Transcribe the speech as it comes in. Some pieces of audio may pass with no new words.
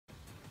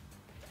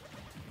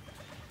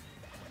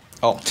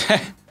Oh.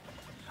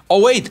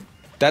 Oh wait,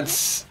 that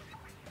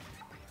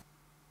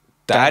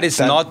is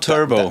not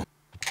turbo.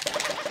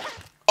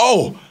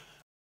 Oh!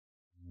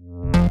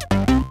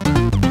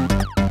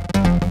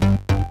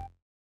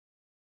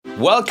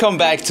 Welcome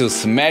back to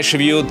Smash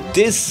Review.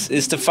 This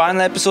is the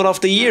final episode of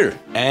the year.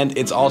 And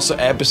it's also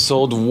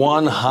episode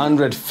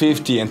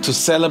 150. And to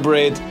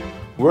celebrate,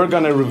 we're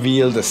gonna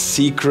reveal the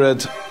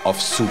secret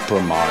of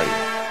Super Mario.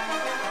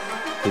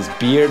 His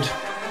beard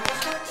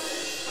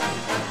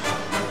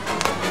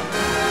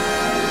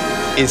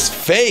is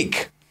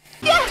fake.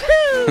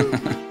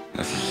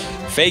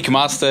 Fake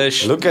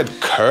mustache. Look at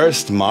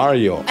cursed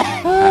Mario.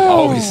 I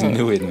always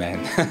knew it, man.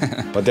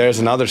 But there's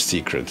another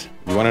secret.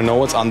 You wanna know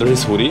what's under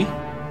his hoodie?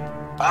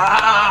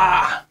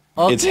 Ah!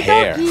 It's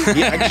hair.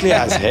 He actually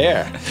has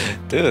hair.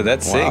 Dude,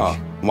 that's sick.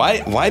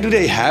 Why do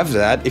they have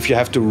that if you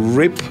have to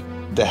rip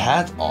the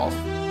hat off?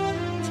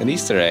 It's an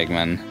Easter egg,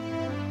 man.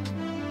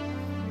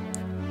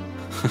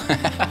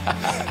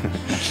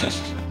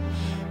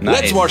 Nice.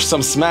 Let's watch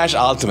some Smash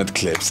Ultimate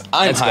clips.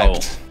 I'm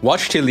hyped. Go.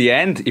 Watch till the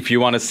end if you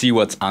want to see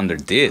what's under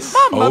this.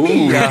 Oh.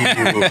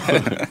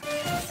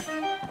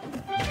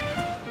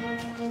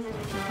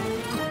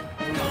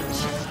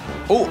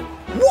 Oh,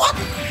 what?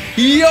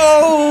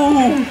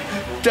 Yo!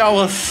 That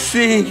was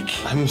sick.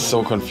 I'm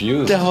so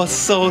confused. That was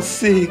so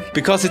sick.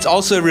 Because it's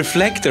also a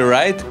reflector,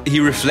 right? He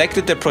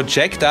reflected the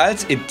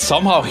projectiles. It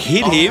somehow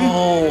hit him.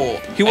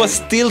 He was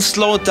still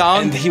slowed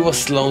down. And he was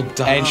slowed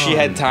down. And she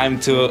had time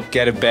to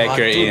get a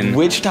backer in.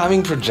 Witch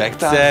timing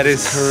projectiles? That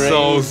is crazy.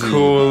 so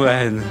cool,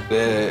 man.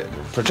 The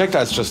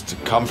projectiles just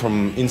come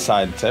from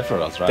inside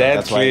Sephiroth, right? That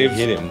That's why he clip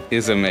hit him.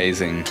 is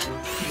amazing.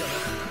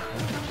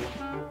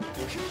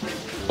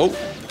 Oh,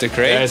 the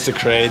crate. There's the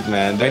crate,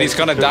 man. And he's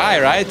gonna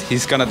die, right?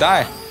 He's gonna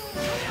die.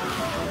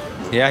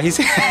 Yeah, he's...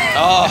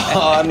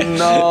 Oh,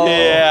 no.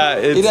 Yeah,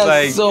 it's it has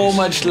like... so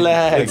much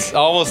lag. It's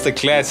almost a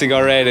classic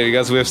already,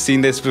 because we've seen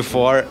this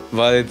before,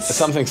 but it's...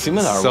 Something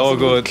similar. So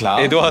good.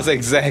 Cloud? It was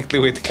exactly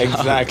with Cloud.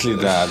 Exactly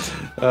that.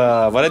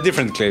 But a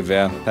different clip,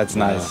 yeah. That's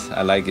nice.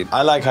 I like it.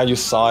 I like how you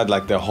saw it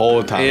like the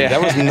whole time. Yeah.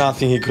 There was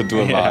nothing he could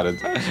do about it.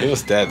 He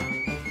was dead.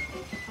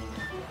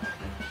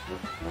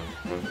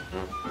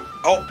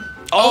 Oh!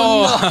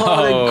 Oh,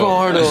 no,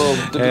 Ricardo!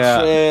 The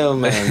betrayal,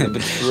 man. The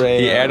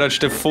betrayal. He air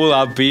dodged the full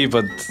up B,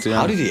 but... Yeah.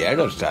 How did he air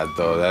dodge that,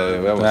 though?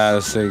 That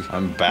was sick.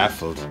 I'm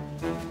baffled.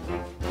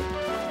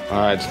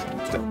 Alright.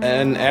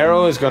 An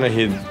arrow is gonna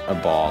hit a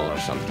ball or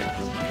something.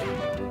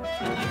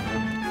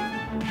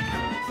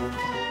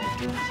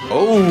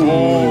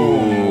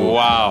 Oh!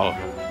 Wow.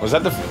 Was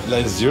that the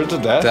like 0 to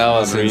death? That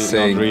was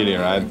insane. Not really,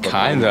 right? But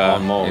kinda.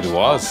 Almost. It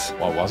was.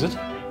 What was it?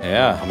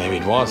 Yeah. Oh, maybe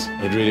it was.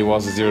 It really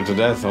was a 0 to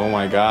death. Oh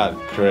my god.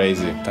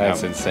 Crazy.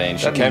 That's insane.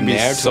 She That can be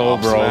nair so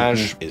to broken.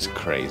 smash is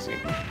crazy.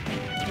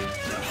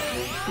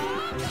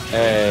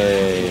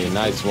 Hey,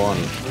 nice one.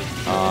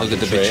 Look at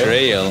the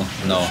betrayal.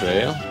 No.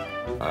 Betrayal?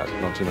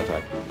 Not team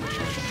attack.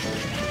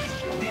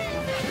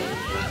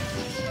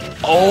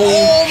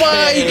 Oh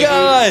my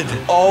god!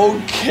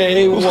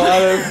 Okay,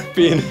 what a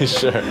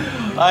finisher.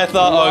 I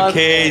thought,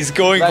 okay, he's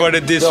going for the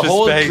disrespect. The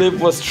whole clip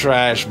was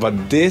trash,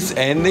 but this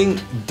ending,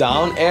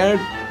 down air,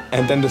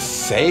 and then the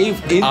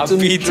save into Up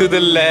B to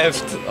the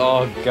left.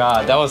 Oh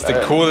god, that was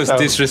the coolest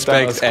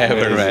disrespect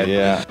ever, man.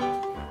 Yeah.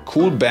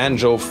 Cool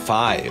Banjo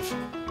 5.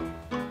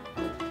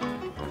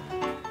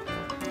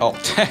 Oh.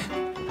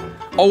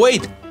 Oh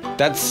wait,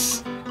 that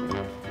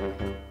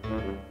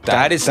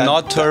is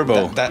not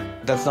turbo.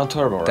 That's not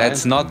turbo, right?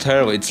 That's not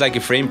turbo. It's like a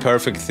frame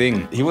perfect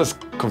thing. He was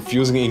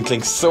confusing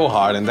Inkling so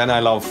hard, and then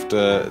I loved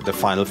the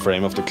final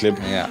frame of the clip.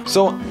 Yeah.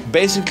 So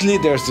basically,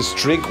 there's this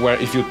trick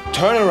where if you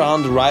turn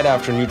around right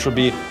after neutral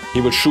B, he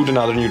will shoot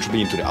another neutral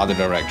B into the other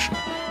direction.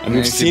 And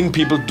we've seen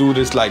people do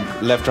this like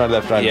left, right,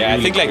 left, right. Yeah,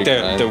 really I think like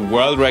quick, the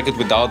world record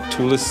without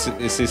tool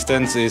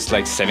assistance is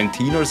like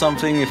 17 or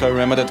something, if I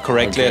remember that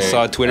correctly. Okay, I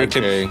saw a Twitter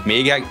clip.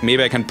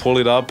 Maybe I can pull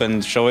it up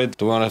and show it.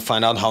 Do you want to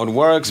find out how it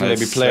works?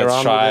 Maybe play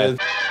around with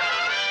it.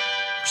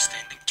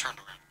 Standing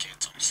turnaround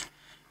cancels.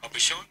 I'll be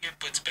showing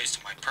inputs based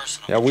on my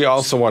personal. Yeah, we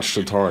also watch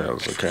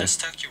tutorials, okay?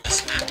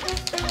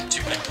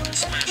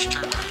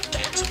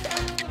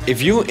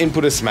 If you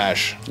input a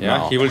smash,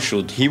 yeah, he will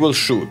shoot. He will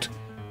shoot.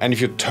 And if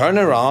you turn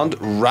around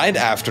right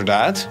after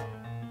that,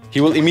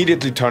 he will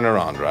immediately turn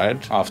around, right?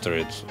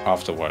 Afterwards.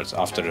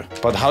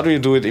 But how do you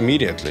do it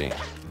immediately?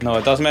 No,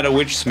 it doesn't matter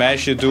which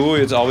smash you do,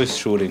 it's always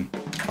shooting.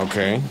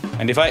 Okay.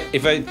 And if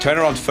I turn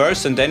around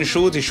first and then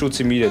shoot, he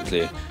shoots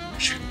immediately.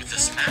 Shoot with the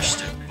smash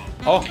stick.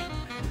 Oh.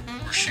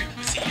 Or shoot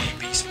with the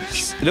AB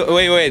smash. Look,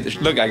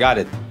 wait, look, I got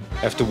it. I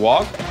have to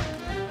walk.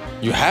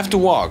 You have to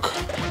walk.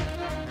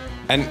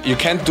 And you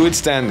can't do it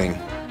standing.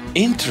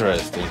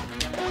 Interesting.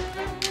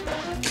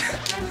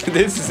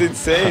 This is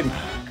insane.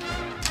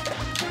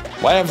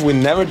 Why have we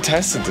never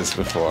tested this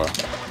before?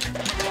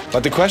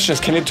 But the question is,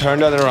 can you turn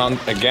that around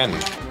again?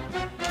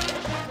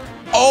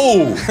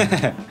 Oh!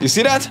 You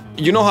see that?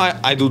 You know how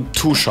I do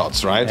 2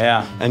 shots, right?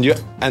 Yeah.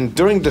 And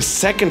during the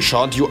second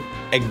shot, you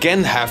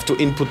again have to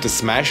input the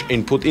smash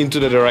input into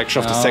the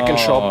direction of the second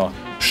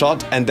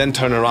shot and then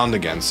turn around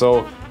again.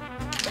 So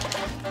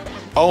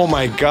Oh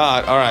my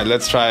god. Alright,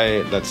 let's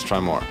try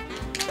more.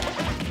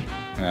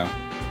 Yeah.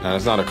 No,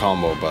 it's not a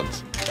combo, but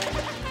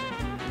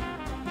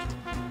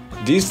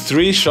these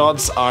 3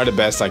 shots are the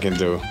best I can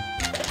do.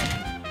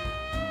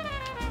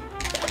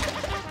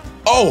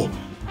 Oh!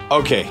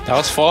 Okay. That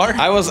was 4?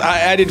 I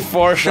added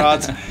 4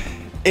 shots.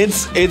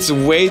 It's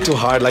way too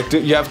hard. Like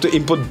you have to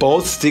input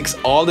both sticks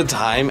all the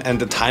time, and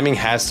the timing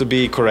has to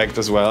be correct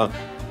as well.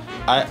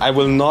 I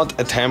will not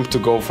attempt to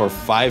go for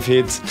 5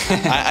 hits.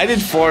 I did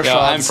 4 Yeah,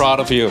 shots. I'm proud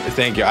of you.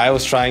 Thank you. I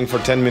was trying for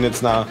 10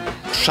 minutes now.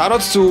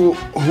 Shoutouts to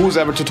whose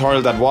ever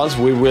tutorial that was.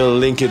 We will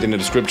link it in the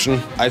description.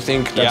 I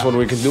think that's what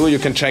we can do. You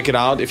can check it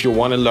out if you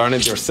want to learn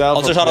it yourself.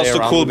 Also, shoutouts to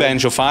Cool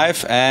Banjo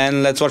 5,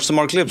 and let's watch some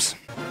more clips.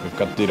 We've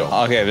got Ditto.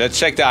 Okay, let's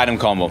check the item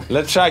combo.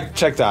 Let's check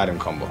the item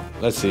combo.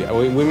 Let's see.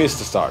 We missed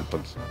the start,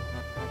 but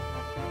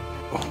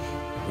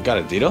we got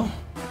a Ditto.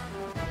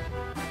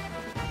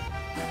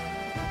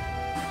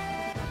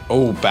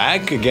 Oh,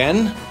 back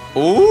again.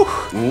 Ooh.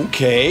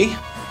 Okay.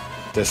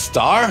 The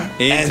star.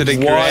 Into and the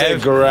what a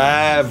grab.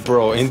 grab,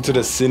 bro. Into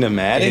the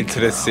cinematic. Into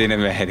the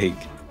cinematic.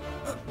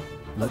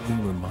 Let me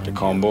remind The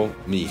combo.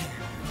 Me. you,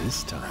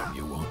 this time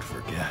you won't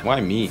forget. Why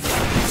me?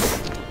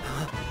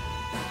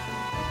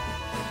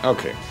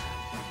 Okay.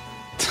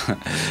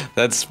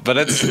 That's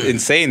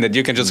insane that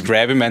you can just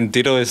grab him and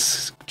Ditto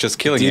is just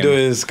killing Ditto him.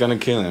 is gonna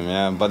kill him,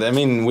 yeah. But I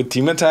mean, with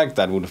team attack,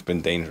 that would have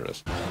been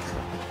dangerous.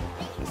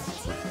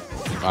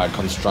 Alright,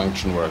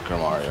 construction worker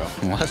Mario.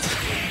 What?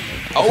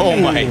 Oh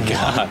my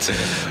god.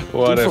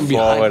 What a From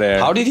forward air.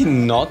 How did he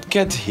not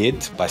get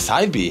hit by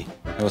side B?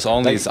 It was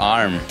only his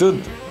arm. Dude,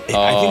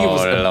 I think it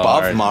was Oh,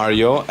 above Lord.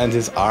 Mario and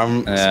his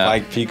arm Yeah.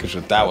 spiked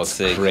Pikachu. That was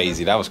sick.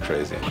 crazy. That was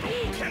crazy.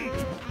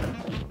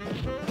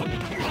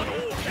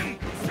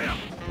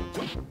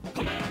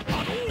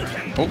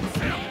 Oh.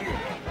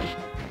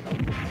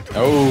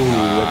 Oh,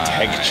 the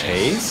tech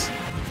chase?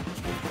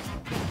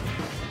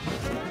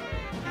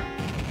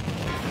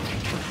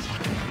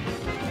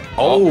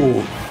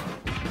 Oh!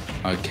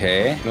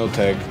 Okay. No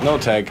tech. No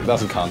tech.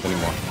 Doesn't count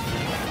anymore.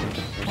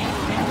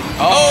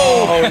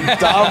 Oh!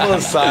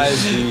 Double side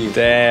B.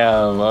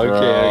 Damn, okay,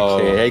 Bro.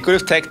 okay. He could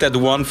have taken that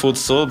 1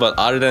 footstool, but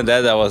other than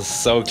that, that was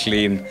so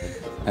clean.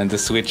 And the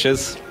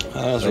switches.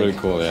 That was really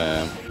cool,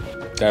 yeah.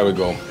 There we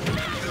go.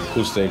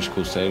 Cool stage,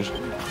 cool stage.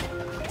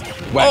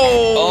 Whack.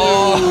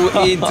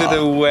 Oh, into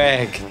the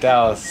whack. That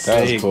was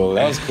That sick. was cool,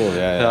 that was cool,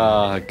 yeah.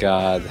 Oh,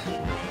 God.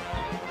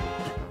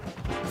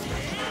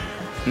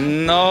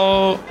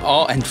 No.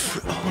 Oh, and...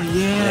 oh,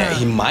 Yeah,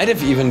 he might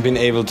have even been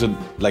able to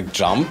like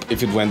jump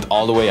if it went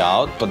all the way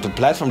out, but the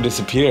platform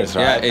disappears,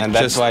 Yeah, right? it and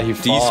that's just why he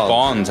falls.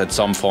 despawns at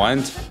some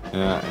point.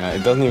 Yeah,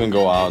 it doesn't even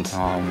go out.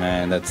 Oh,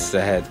 man, that's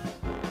sad.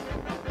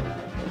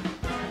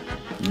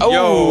 Oh,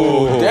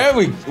 Yo! there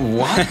we.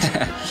 What?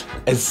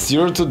 A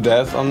 0 to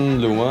death on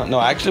Luma?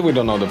 No, actually, we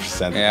don't know the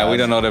percent. Yeah, we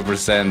don't know the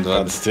percent,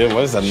 But but still,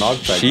 what is that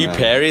knockback? she man?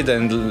 parried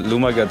and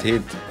Luma got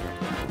hit.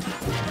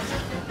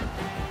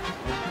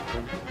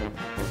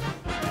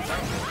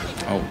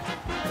 Oh.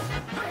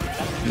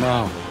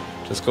 No.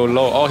 Just go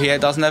low. Oh, he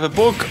doesn't have a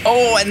book.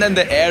 Oh, and then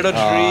the air dodge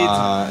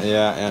read.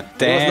 Yeah. It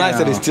was nice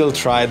that he Damn. still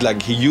tried.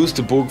 Like he used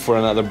the book for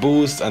another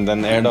boost and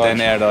then air And dodge.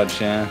 then air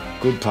dodge, yeah.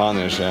 Good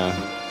punish, yeah.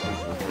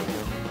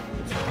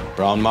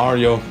 Brown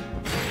Mario.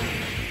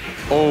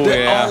 Oh,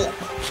 yeah. oh.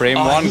 Frame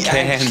one he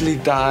can. actually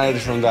died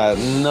from that.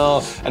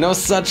 No, and it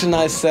was such a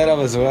nice setup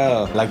as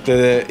well. Like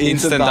the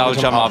instant down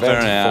jump up there,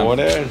 and yeah. forward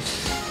there.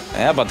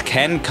 Yeah, but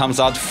Ken comes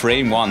out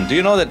frame 1. Do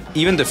you know that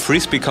even the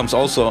frisbee comes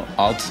also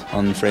out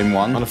on frame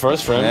 1? On the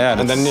first frame, Yeah,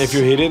 and then that's- if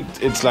you hit it,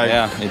 it's like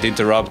Yeah, it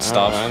interrupts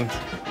stuff. man.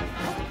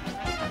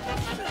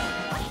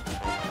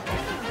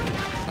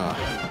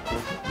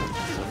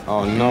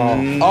 Oh no!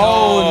 No.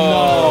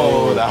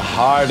 Oh no! The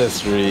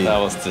hardest read. That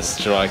was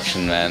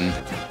destruction, man.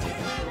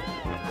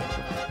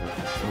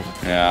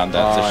 Yeah,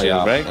 that's a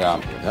shield break.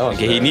 Yeah. That was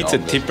Okay, he very needs a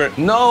obvious. tipper.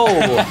 No!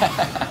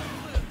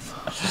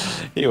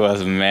 He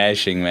was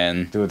mashing,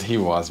 man. Dude, he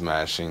was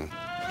mashing.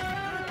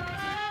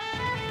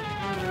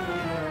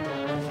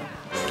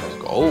 Just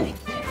go.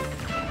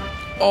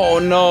 Oh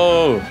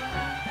no!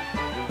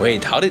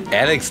 Wait, how did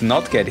Alex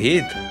not get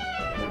hit?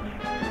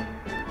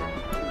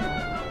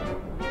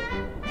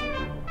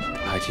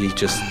 He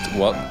just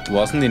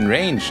wasn't in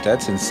range.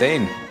 That's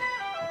insane.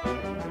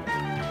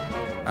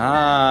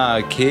 Ah,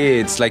 okay.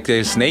 It's like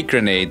the snake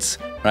grenades,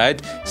 right?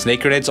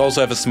 Snake grenades also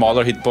have a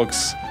smaller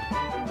hitbox.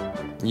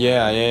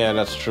 Yeah,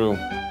 that's true.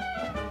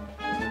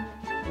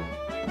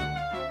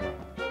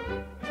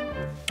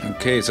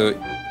 Okay, so if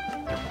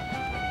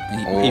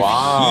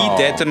Wow.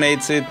 he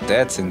detonates it,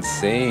 that's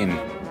insane.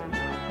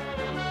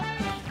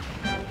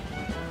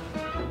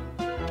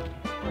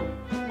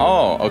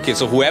 Oh, okay.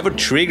 So whoever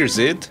triggers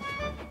it.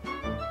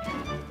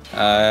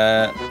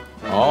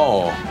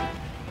 Oh.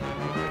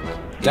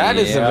 That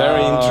is a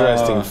very Yeah.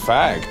 interesting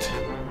fact.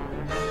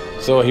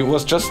 So he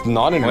was just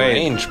not in Wait,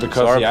 range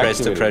because Sora he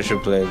pressed the activated. pressure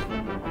plate.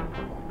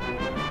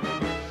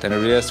 Then I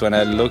realized when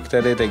I looked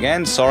at it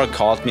again, Sora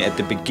caught me at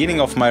the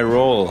beginning of my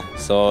roll.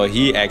 So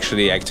he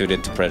actually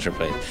activated the pressure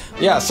plate.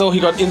 Yeah, so he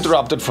got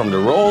interrupted from the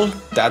roll.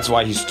 That's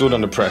why he stood on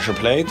the pressure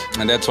plate.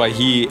 And that's why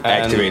he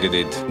activated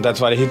it.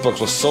 That's why the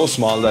hitbox was so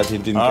small that he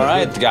didn't get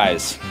Alright, hit.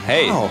 guys.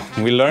 Hey, Wow.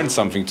 we learned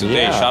something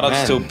today. Yeah,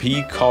 Shoutouts to man.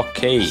 Peacock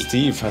K.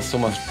 Steve has so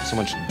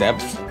much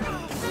depth.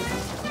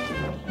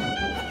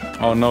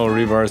 Oh no,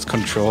 reverse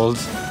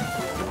controls.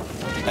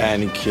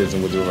 And he kills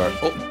him with the reverse.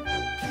 Oh.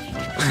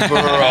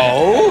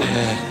 Bro?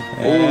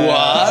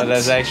 What?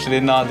 That's actually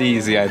not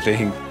easy, I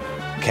think.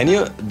 Can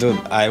you... Dude,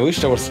 I wish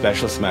there was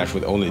Special Smash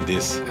with only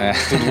this.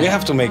 Dude, we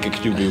have to make a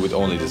QB with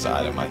only this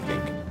item, I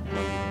think.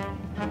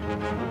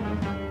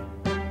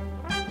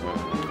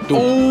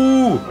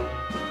 Ooh!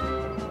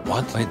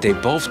 What? Wait, they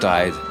both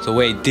died. So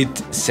wait, did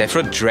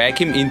Sephiroth drag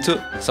him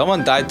into...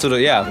 Someone died to the...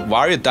 Yeah,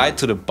 Wario died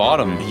to the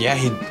bottom. Yeah,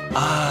 he...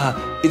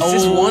 it's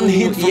this one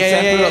hit from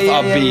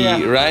Sephiroth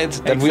RB, right?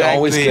 That we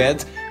always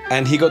Exactly. get.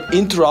 And he got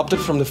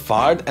interrupted from the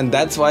fart, and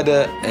that's why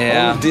the...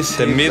 Yeah, this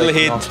the hit, middle like,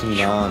 hit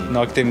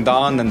knocked him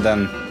down. and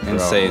then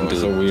insane, Bro, dude.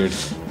 so weird.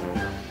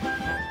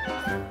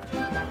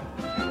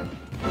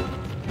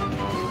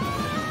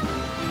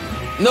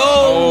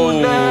 No,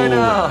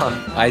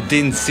 no. I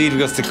didn't see it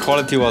because the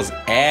quality was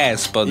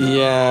ass, but...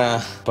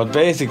 Yeah, but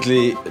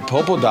basically,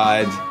 Popo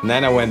died,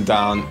 Nana went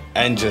down,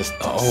 and just...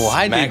 Oh,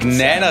 why did smacked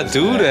Nana Samus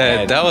do in the that?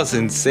 head. That was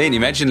insane.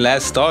 Imagine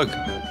last stock.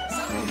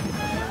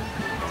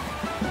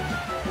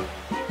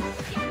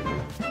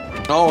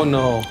 Oh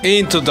no.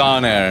 Into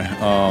down air.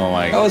 Oh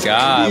my That was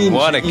god, clean.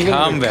 what a She even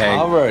comeback.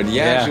 recovered.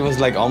 Yeah, she was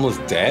like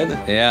almost dead.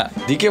 Yeah.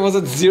 DK was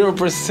at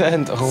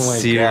 0%. Oh my god.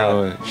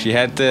 Zero. She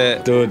had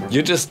the... Dude,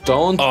 you just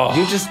don't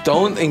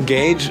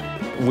engage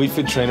Wii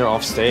Fit Trainer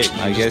off stage.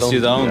 I just guess you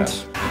do don't.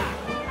 that.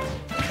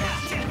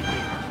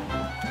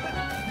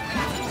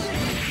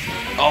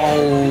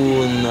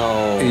 Oh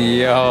no.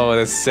 Yo,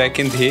 the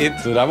second hit.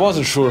 Dude, I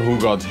wasn't sure who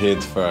got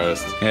hit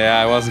first. Yeah,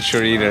 I wasn't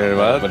sure either,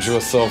 But she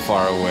was so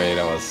far away,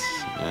 that was...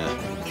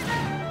 Yeah.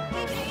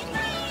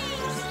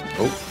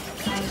 Oh.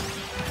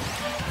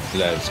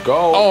 Let's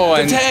go. Oh,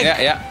 The and tech.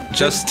 yeah.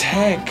 Just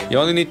tech. You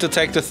only need to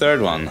take the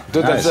third one.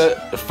 Dude, Nice.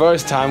 that's the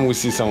first time we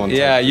see someone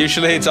Yeah, tech.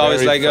 usually it's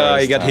always Very like, he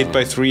first got hit time.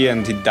 by 3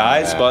 and he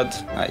dies, Yeah.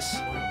 but nice.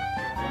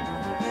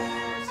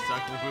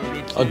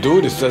 Oh,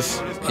 dude, is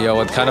this... Yo,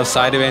 what kind of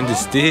side event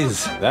is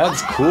this?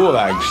 That's cool,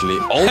 actually.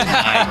 Oh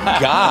my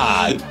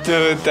god.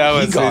 Dude, that He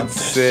was got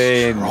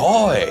insane.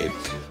 destroyed.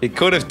 He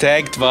could have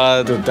tagged,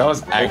 but Dude, that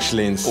was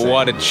actually insane.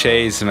 what a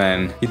chase,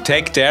 man. He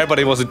tagged there, but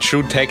it was a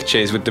true tag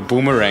chase with the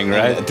boomerang,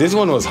 right? This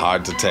one was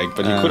hard to take,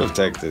 but you could have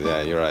taken it.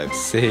 Yeah, you're right.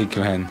 Sick,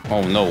 man.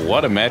 Oh no,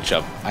 what a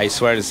matchup. I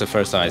swear this is the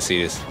first time I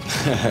see this.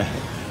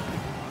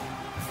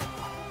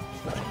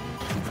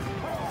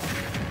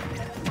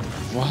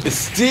 What?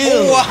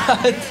 Still.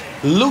 What?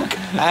 Look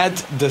at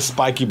the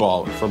spiky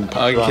ball from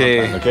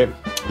Okay. Okay.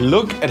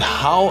 Look at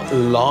how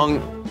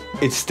long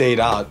it stayed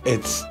out.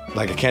 It's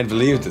like I can't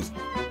believe this.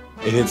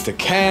 It hits the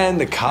can,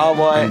 the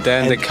cowboy, And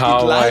then the It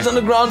cowboy. lies on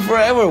the ground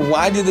forever.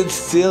 Why did it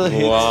still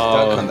hit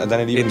stuck on? And then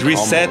it even It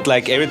reset, comboed.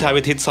 like every time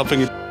it hit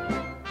something.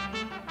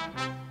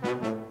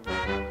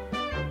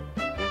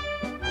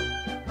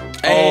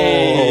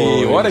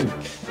 Hey, Oh. what a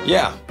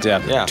yeah.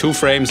 Yeah, 2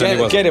 frames and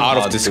it was him out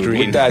of out, the dude. screen.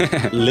 With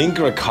that link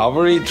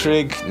recovery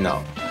trick,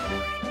 no.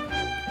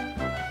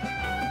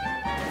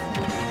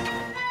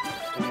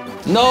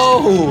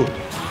 No!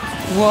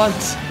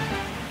 What?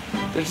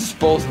 They're just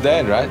both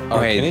dead, right? Or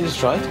Wait. can he just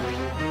try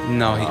it?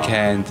 No, he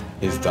can't.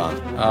 He's done.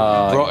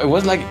 Bro, it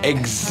was like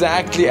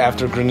exactly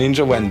after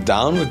Greninja went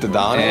down with the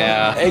down.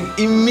 Yeah.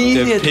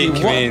 Immediately. The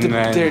Pikmin,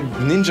 man. They're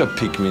ninja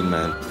Pikmin,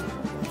 man.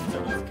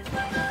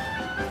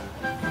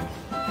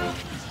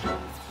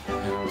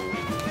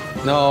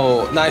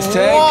 No, nice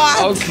tag.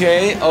 What?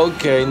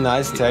 Okay,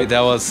 nice tag.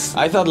 That was...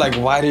 I thought like,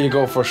 why do you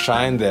go for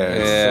shine there?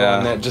 It's so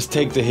Yeah. just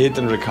take the hit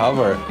and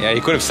recover. Yeah, he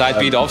could have side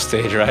beat off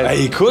stage, right?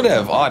 He could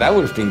have. Oh, that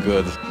would have been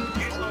good.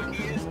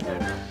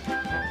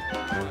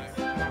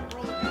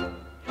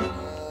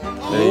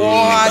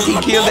 What? He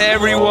killed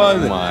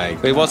everyone. Oh my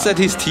Wait, was that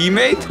his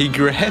teammate? He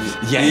grabbed?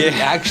 Yeah, he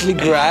actually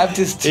grabbed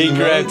his He teammate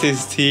grabbed his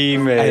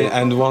teammate.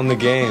 and won the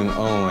game.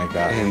 Oh my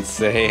god.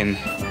 Insane.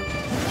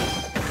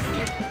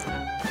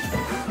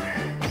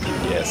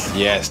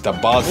 Yes, the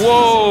boss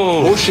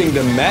Whoa! is pushing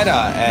the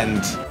meta,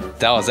 and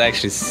That was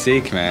actually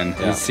sick, man.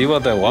 Yeah. You see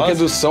what that you can was?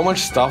 do so much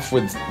stuff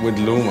with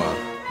Luma.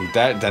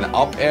 Then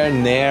up air,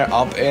 nair,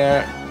 up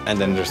air, and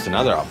then there's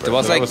another up air. There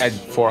was So like that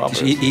 4 up airs.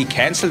 he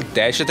cancelled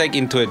dash attack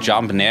into a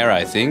jump nair,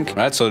 I think.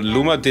 Right? So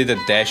Luma did a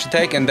dash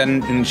attack and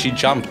then she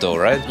jumped though,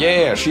 right?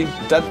 Yeah,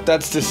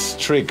 that's this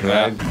trick,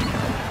 Yeah. right?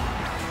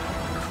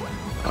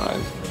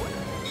 Alright.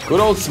 Good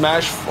old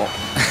smash.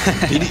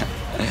 Did he-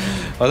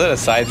 Was that a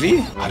side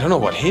V? I don't know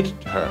what hit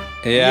her.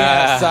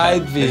 Yeah.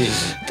 Side V.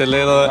 The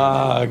little...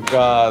 Oh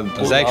god. it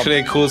was actually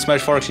a cool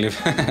smash forklift.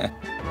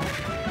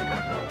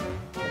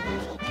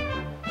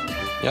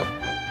 Yep.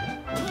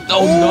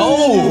 Oh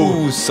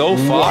no! So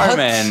far, What?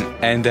 man.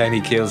 And then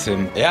he kills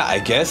him. Yeah, I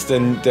guess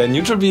then the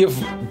neutral B of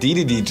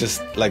DDD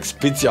just like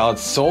spits you out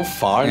so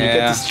far and you get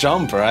Yeah. this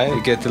jump, right?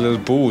 You get a little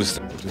boost.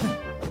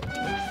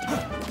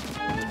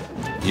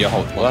 Yo,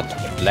 what?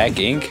 Black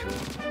ink?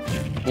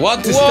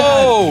 What is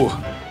Whoa!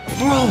 that?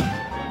 Bro!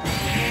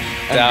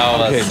 That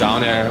was, Okay,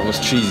 down air was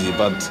cheesy,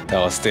 but that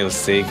was still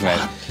sick, man.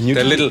 The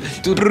Neutral- little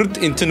Dude.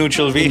 into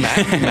neutral V.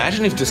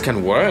 imagine if this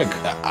can work.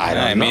 I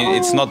don't I mean, know.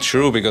 it's not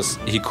true because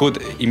he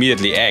could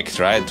immediately act,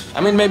 right? I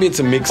mean, maybe it's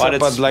a mix-up, But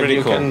but, it's like pretty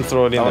you cool. can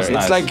throw it in That there.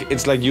 was nice.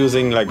 It's like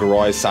using like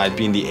Roy's side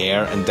B in the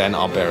air and then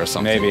up air or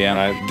something. Maybe, yeah.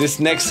 Right? This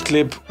next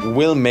clip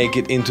will make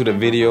it into the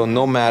video,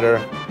 no matter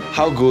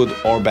how good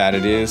or bad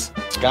it is.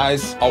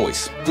 Guys,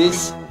 Always.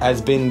 this has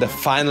been the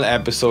final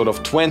episode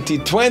of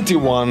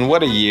 2021.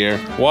 What a year!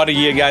 What a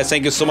year, guys.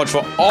 Thank you so much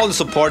for all the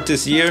support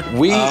this year.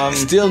 We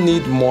still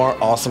need more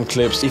awesome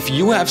clips. If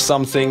you have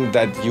something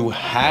that you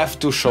have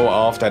to show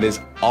off that is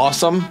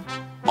awesome,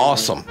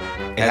 awesome.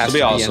 It Has to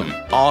be awesome.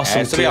 an awesome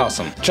Has to be clip.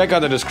 awesome. Check out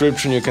the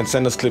description. You can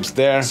send us clips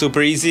there.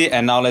 Super easy.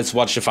 And now let's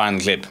watch the final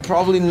clip.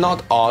 Probably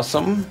not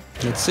awesome.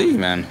 Let's see,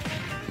 man.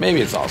 Maybe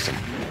it's awesome.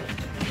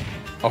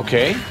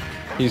 Okay,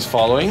 he's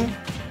following.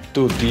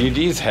 Dude, DD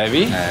is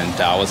heavy. And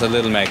that was a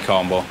little Mac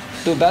combo.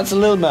 Dude, that's a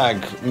Lil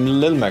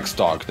Mac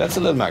stock. That's a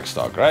Lil Mac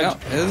stock, right? Yeah,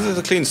 this is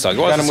a clean stock. It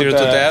Got was him a 0 with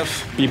to the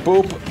death. Beep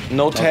boop,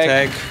 no No tag,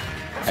 tag.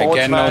 forward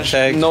Again, smash, no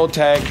tag. no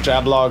tag,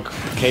 jab lock,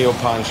 KO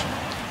punch.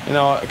 You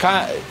know,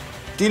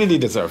 DDD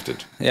deserved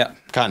it. Yeah.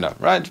 Kinda,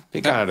 right? He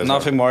kinda deserved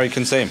Nothing more you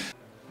can say.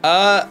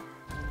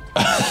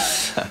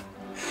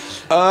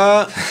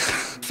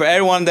 For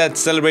everyone that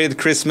celebrated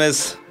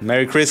Christmas,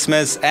 Merry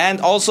Christmas.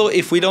 And also,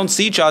 if we don't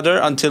see each other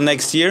until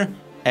next year,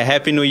 a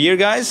Happy New Year,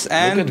 guys. Look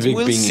And at Vic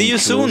we'll being see you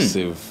soon.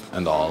 inclusive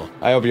and all.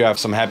 I hope you have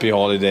some happy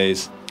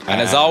holidays. And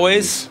as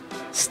always,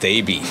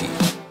 stay beefy.